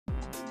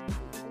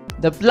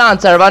The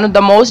plants are one of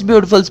the most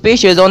beautiful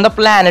species on the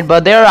planet,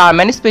 but there are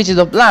many species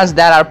of plants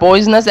that are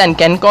poisonous and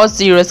can cause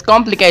serious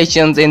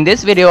complications. In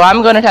this video,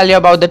 I'm gonna tell you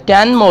about the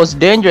 10 most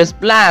dangerous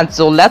plants,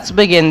 so let's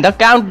begin the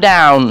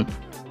countdown.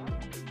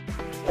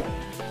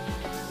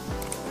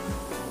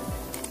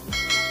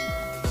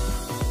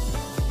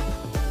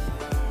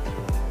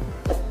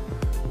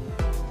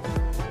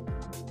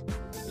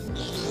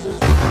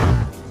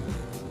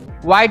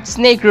 White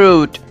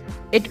snakeroot.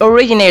 It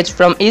originates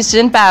from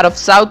eastern part of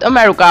South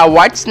America.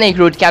 White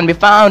snakeroot can be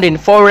found in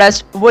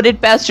forests, wooded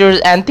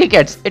pastures and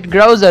thickets. It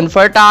grows on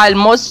fertile,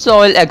 moist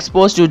soil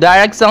exposed to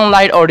direct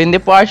sunlight or in the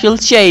partial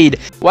shade.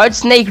 White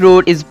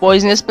snakeroot is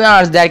poisonous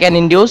plant that can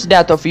induce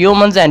death of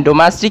humans and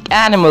domestic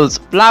animals.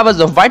 Flowers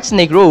of white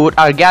snakeroot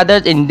are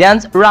gathered in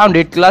dense,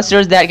 rounded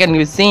clusters that can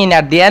be seen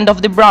at the end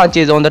of the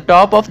branches on the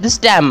top of the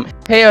stem.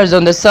 Hairs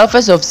on the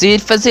surface of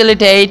seed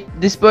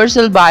facilitate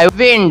dispersal by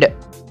wind.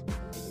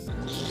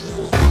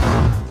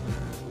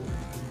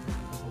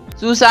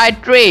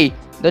 Suicide tree.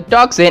 The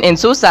toxin in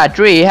suicide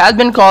tree has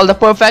been called the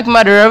perfect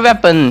murderer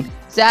weapon.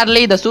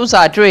 Sadly, the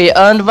suicide tree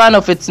earned one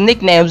of its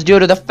nicknames due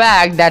to the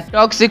fact that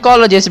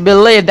toxicologists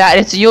believe that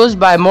it's used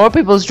by more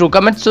people to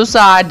commit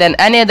suicide than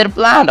any other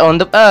plant on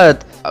the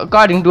earth.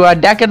 According to a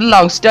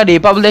decade-long study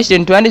published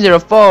in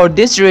 2004,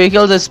 this tree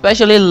kills a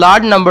especially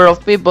large number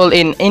of people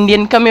in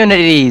Indian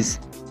communities.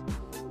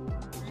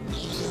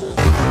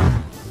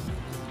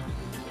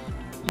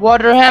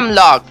 Water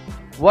hemlock.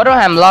 Water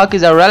hemlock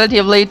is a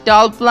relatively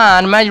tall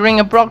plant measuring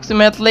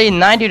approximately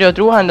 90 to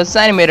 200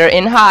 cm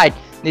in height.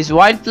 This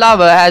white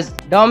flower has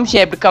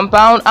dome-shaped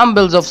compound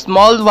umbels of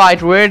small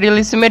white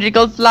radially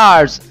symmetrical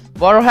flowers.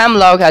 Water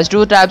hemlock has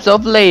two types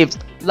of leaves: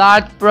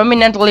 large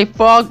prominently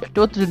forked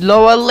toothed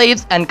lower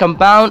leaves and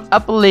compound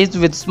upper leaves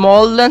with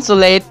small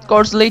lanceolate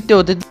coarsely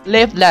toothed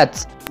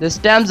leaflets. The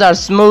stems are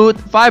smooth,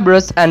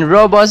 fibrous and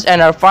robust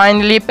and are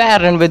finely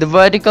patterned with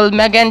vertical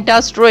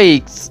magenta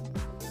streaks.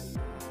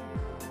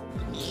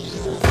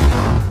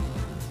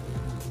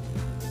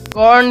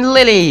 Corn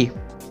lily.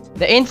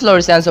 The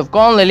inflorescence of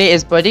corn lily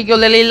is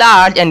particularly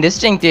large and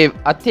distinctive,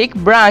 a thick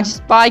branch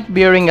spike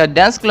bearing a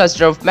dense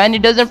cluster of many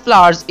dozen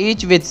flowers,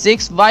 each with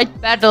 6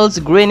 white petals,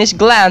 greenish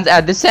glands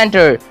at the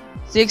center,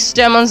 6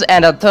 stamens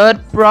and a third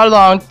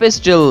prolonged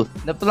pistil.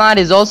 The plant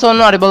is also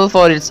notable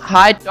for its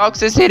high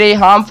toxicity,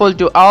 harmful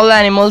to all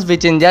animals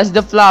which ingest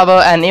the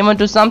flower and even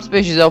to some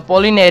species of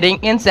pollinating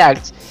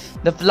insects.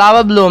 The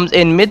flower blooms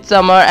in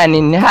midsummer and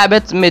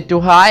inhabits mid to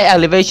high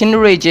elevation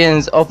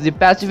regions of the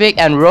Pacific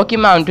and Rocky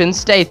Mountain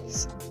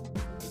states.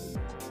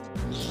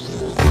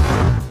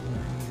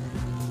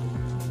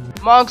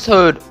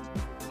 Monkshood.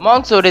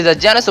 Monkshood is a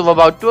genus of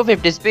about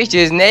 250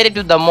 species native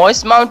to the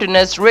moist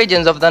mountainous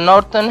regions of the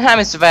northern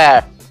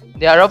hemisphere.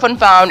 They are often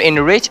found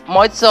in rich,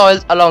 moist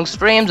soils along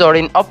streams or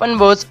in open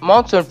woods.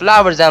 Monkshood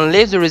flowers and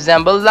leaves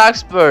resemble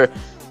larkspur.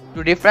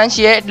 To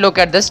differentiate, look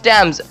at the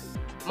stems.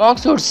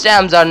 Monkshood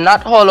stems are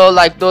not hollow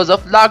like those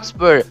of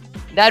larkspur.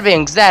 That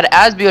being said,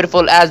 as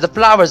beautiful as the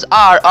flowers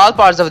are, all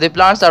parts of the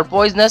plants are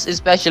poisonous,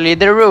 especially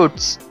the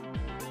roots.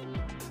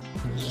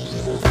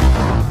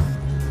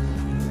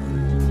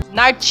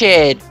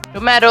 Nightshade.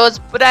 Tomatoes,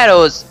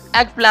 potatoes,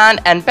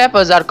 eggplant and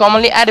peppers are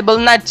commonly edible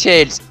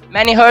nightshades.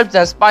 Many herbs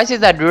and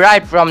spices are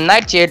derived from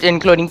nightshades,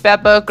 including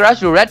pepper,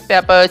 crushed red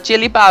pepper,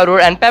 chili powder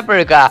and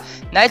paprika.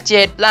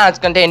 Nightshade plants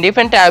contain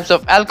different types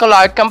of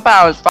alkaloid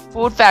compounds,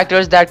 food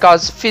factors that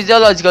cause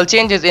physiological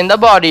changes in the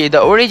body.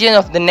 The origin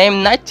of the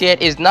name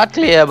nightshade is not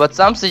clear, but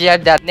some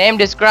suggest that the name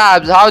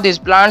describes how these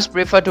plants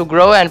prefer to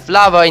grow and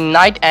flower in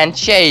night and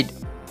shade.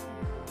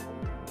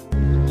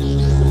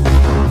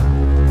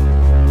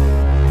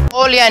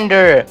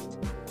 Oleander.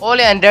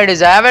 Oleander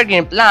is an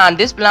evergreen plant.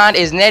 This plant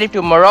is native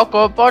to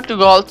Morocco,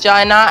 Portugal,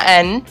 China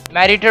and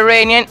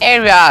Mediterranean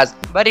areas,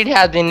 but it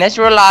has been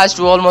naturalized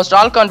to almost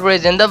all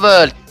countries in the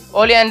world.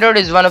 Oleander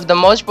is one of the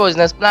most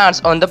poisonous plants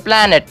on the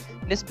planet.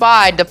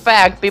 Despite the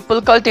fact people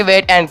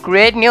cultivate and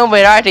create new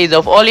varieties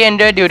of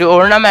oleander due to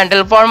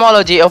ornamental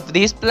formology of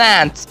these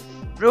plants.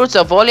 Fruits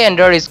of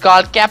oleander is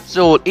called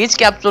capsule. Each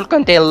capsule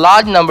contains a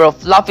large number of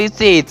fluffy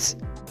seeds.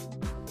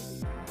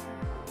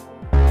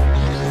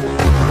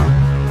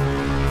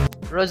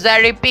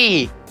 Rosary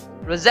Pea.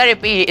 Rosary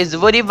Pea is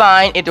woody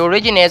vine. It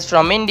originates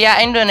from India,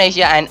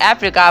 Indonesia and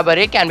Africa, but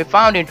it can be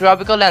found in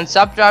tropical and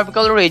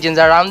subtropical regions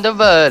around the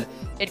world.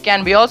 It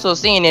can be also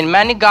seen in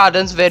many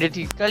gardens where it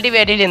is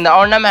cultivated in the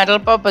ornamental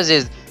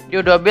purposes.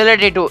 Due to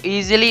ability to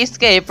easily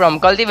escape from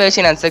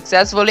cultivation and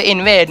successfully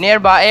invade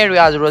nearby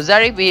areas,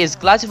 Rosary Pea is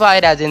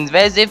classified as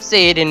invasive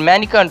seed in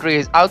many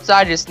countries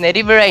outside its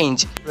native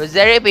range.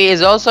 Rosary Pea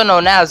is also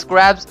known as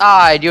crab's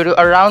eye due to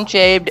a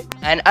round-shaped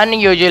and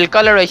unusual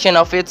coloration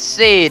of its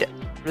seed.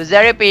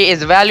 Rosary Pea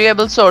is a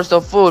valuable source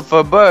of food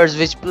for birds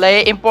which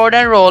play an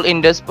important role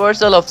in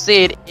dispersal of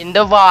seed in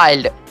the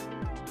wild.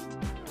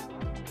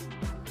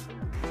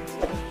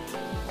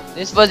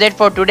 This was it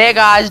for today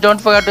guys.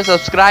 Don't forget to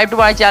subscribe to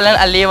my channel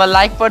and leave a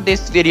like for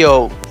this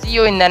video. See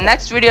you in the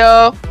next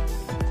video.